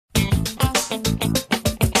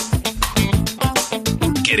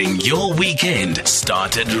Getting your weekend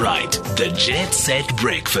started right. The Jet Set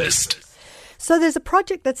Breakfast. So there's a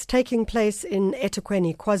project that's taking place in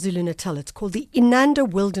eThekwini, KwaZulu-Natal. It's called the Inanda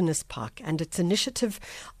Wilderness Park, and it's an initiative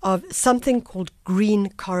of something called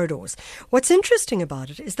Green Corridors. What's interesting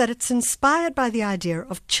about it is that it's inspired by the idea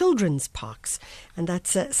of children's parks, and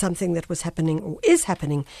that's something that was happening or is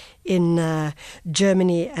happening in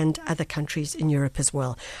Germany and other countries in Europe as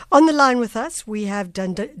well. On the line with us, we have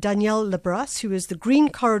DANIELLE Le Brasse, who is the Green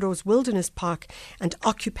Corridors Wilderness Park and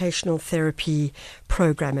Occupational Therapy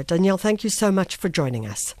Programmer. DANIELLE, thank you so much for joining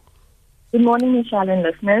us. Good morning, Michelle and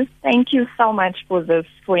listeners. Thank you so much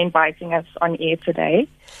for inviting us on air today.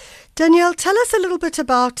 DANIELLE, tell us a little bit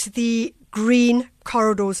about the Green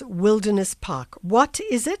Corridors Wilderness Park. What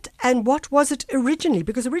is it and what was it originally?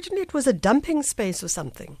 Because originally it was a dumping space or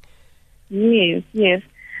something. Yes.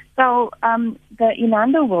 So the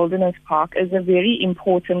Inanda Wilderness Park is a very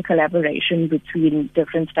important collaboration between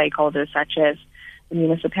different stakeholders such as the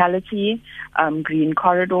municipality, Green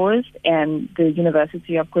Corridors, and the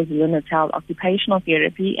University of KwaZulu-Natal Occupational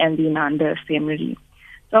Therapy and the Inanda Family.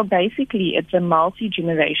 So basically, it's a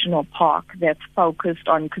multi-generational park that's focused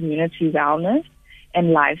on community wellness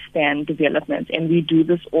and lifespan development. And we do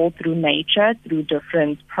this all through nature, through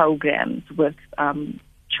different programs with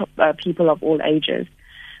people of all ages.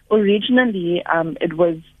 Originally, it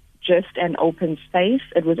was just an open space.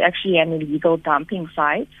 It was actually an illegal dumping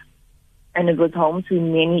site, and it was home to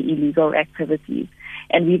many illegal activities.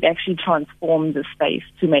 And we've actually transformed the space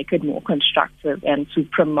to make it more constructive and to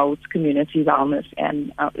promote community wellness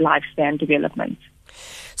and lifespan development.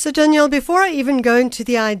 So, DANIELLE, before I even go into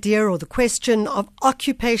the idea or the question of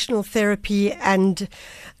occupational therapy and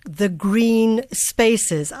the green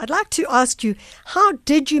spaces, I'd like to ask you, how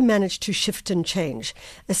did you manage to shift and change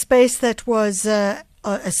a space that was a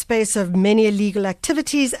space of many illegal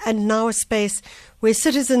activities and now a space where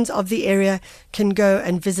citizens of the area can go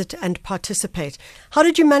and visit and participate? How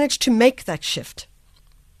did you manage to make that shift?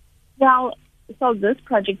 Well, so this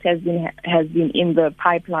project has been in the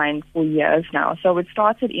pipeline for years now. So it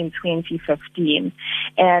started in 2015,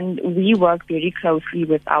 and we work very closely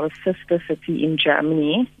with our sister city in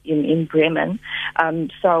Germany, in Bremen.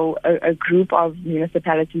 So a group of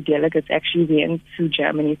municipality delegates actually went to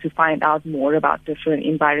Germany to find out more about different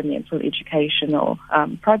environmental educational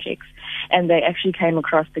projects, and they actually came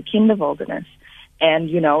across the Kinder Wilderness. And,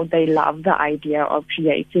 they love the idea of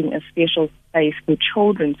creating a special space for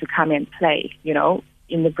children to come and play,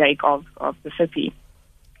 in the break of the city.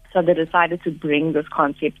 So they decided to bring this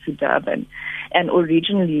concept to Durban. And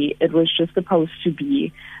originally, it was just supposed to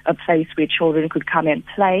be a place where children could come and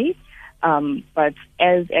play. But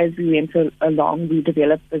as we went along, we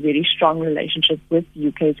developed a very strong relationship with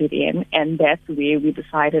UKZN, and that's where we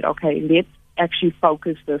decided, okay, let's actually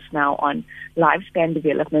focus this now on lifespan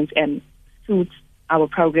development and suit our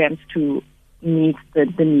programs to meet the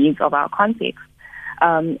needs of our context.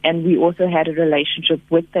 And we also had a relationship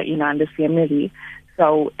with the Inanda family.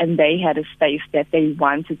 So, and they had a space that they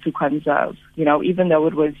wanted to conserve, even though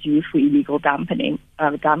it was used for illegal dumping.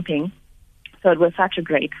 So it was such a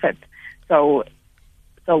great fit. So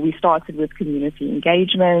we started with community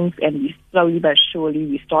engagements, and we slowly but surely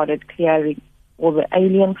we started clearing all the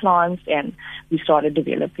alien plants, and we started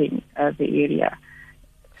developing the area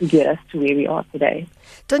to get us to where we are today.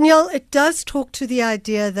 DANIELLE, it does talk to the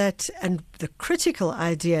idea that, and the critical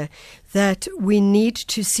idea, that we need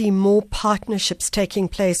to see more partnerships taking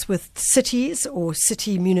place with cities or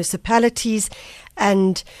city municipalities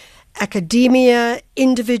and academia,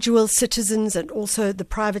 individual citizens, and also the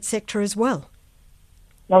private sector as well.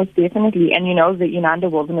 Most definitely. And, the Inanda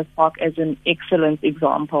Wilderness Park is an excellent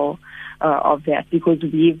example of that, because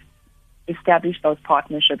we've establish those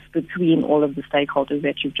partnerships between all of the stakeholders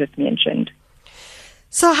that you've just mentioned.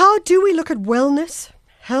 So how do we look at wellness,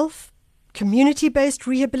 health, community-based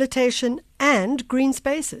rehabilitation, and green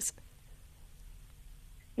spaces?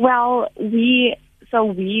 Well, we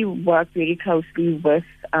work very closely with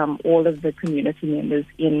all of the community members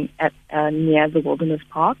near the Wilderness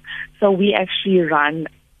Park. So we actually run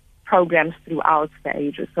programs throughout the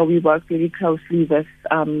ages. So we work very closely with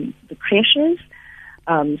the creches.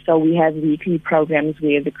 So we have weekly programs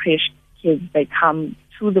where the creche kids, they come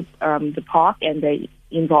to the park and they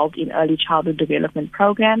involved in early childhood development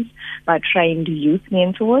programs by trained youth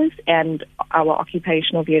mentors and our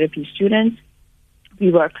occupational therapy students.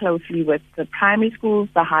 We work closely with the primary schools,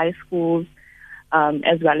 the high schools,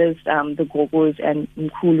 as well as the Gogos and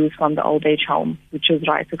Mkulus from the old age home, which is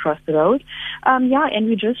right across the road. And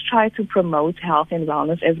we just try to promote health and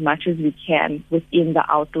wellness as much as we can within the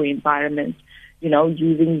outdoor environment,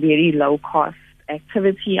 using very low cost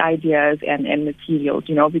activity ideas and materials,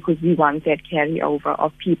 because we want that carryover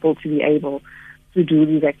of people to be able to do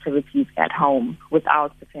these activities at home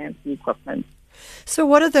without the fancy equipment. So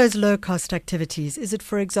what are those low-cost activities? Is it,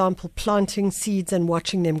 for example, planting seeds and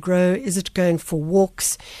watching them grow? Is it going for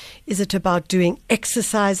walks? Is it about doing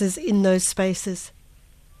exercises in those spaces?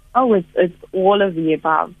 Oh, it's all of the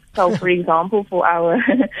above. So, for example, for our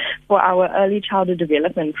early childhood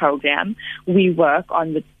development program, we work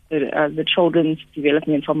on the children's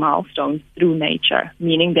developmental milestones through nature,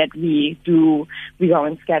 meaning that we go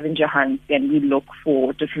on scavenger hunts and we look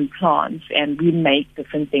for different plants and we make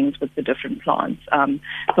different things with the different plants.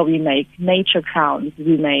 So we make nature crowns,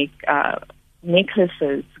 we make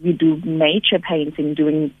necklaces, we do nature painting,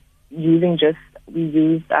 we use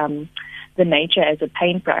the nature as a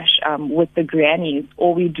paintbrush with the grannies.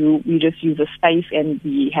 All we just use a space and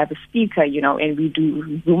we have a speaker, and we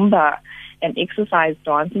do Zumba and exercise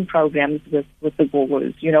dancing programs with the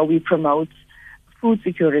goggles. We promote food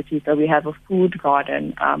security, so we have a food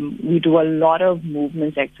garden. We do a lot of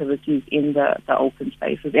movement activities in the open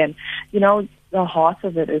spaces. And, the heart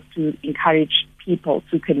of it is to encourage people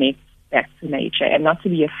to connect back to nature and not to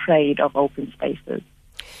be afraid of open spaces.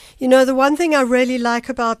 The one thing I really like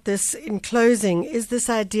about this in closing is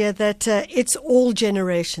this idea that it's all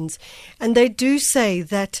generations. And they do say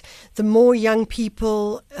that the more young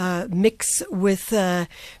people mix with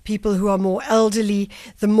people who are more elderly,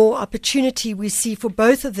 the more opportunity we see for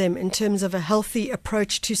both of them in terms of a healthy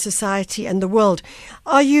approach to society and the world.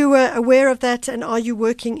 Are you aware of that, and are you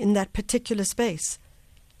working in that particular space?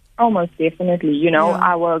 Almost definitely.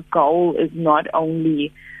 Our goal is not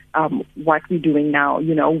only what we're doing now.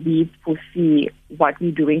 We foresee what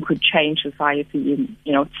we're doing could change society in,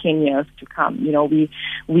 10 years to come.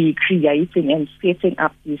 We creating and setting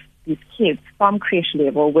up these kids from creche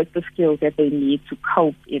level with the skills that they need to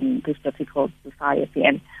cope in this difficult society.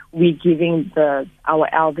 And we're giving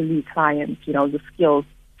our elderly clients, the skills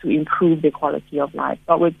to improve their quality of life.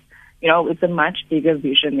 But it's a much bigger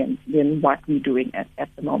vision than what we're doing at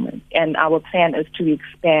the moment. And our plan is to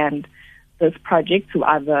expand this project to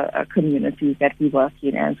other communities that we work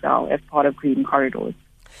in as well as part of Green Corridors.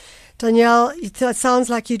 Danielle, it sounds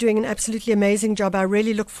like you're doing an absolutely amazing job. I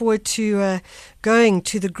really look forward to going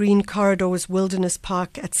to the Green Corridors Wilderness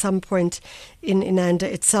Park at some point in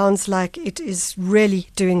Inanda. It sounds like it is really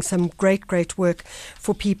doing some great, great work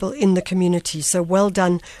for people in the community. So well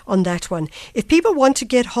done on that one. If people want to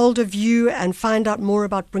get hold of you and find out more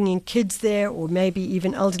about bringing kids there or maybe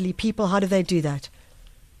even elderly people, how do they do that?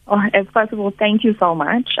 First of all, thank you so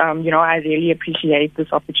much. I really appreciate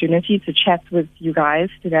this opportunity to chat with you guys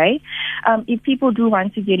today. If people do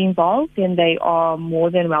want to get involved, then they are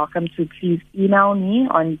more than welcome to please email me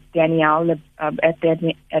on Danielle at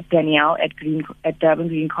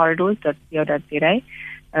durbangreencorridors.co.za.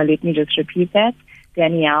 Let me just repeat that,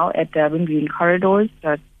 Danielle at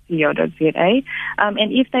durbangreencorridors.co.za.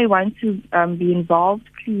 And if they want to be involved,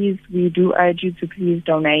 please, we do urge you to please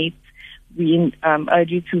donate. We urge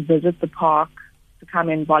you to visit the park, to come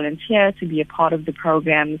and volunteer, to be a part of the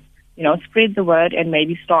programs, spread the word and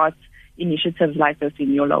maybe start initiatives like this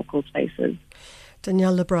in your local spaces.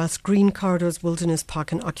 Danielle Le Brasse, Green Corridors Wilderness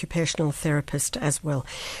Park, an occupational therapist as well.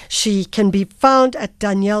 She can be found at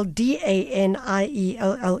Danielle, DANIELLE,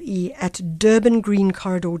 at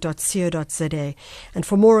durbangreencorridor.co.za. And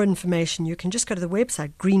for more information, you can just go to the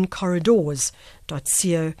website,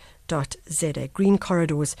 greencorridors.co.za. Green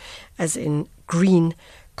Corridors, as in green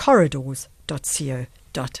corridors.co.za.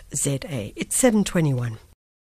 It's 7:21.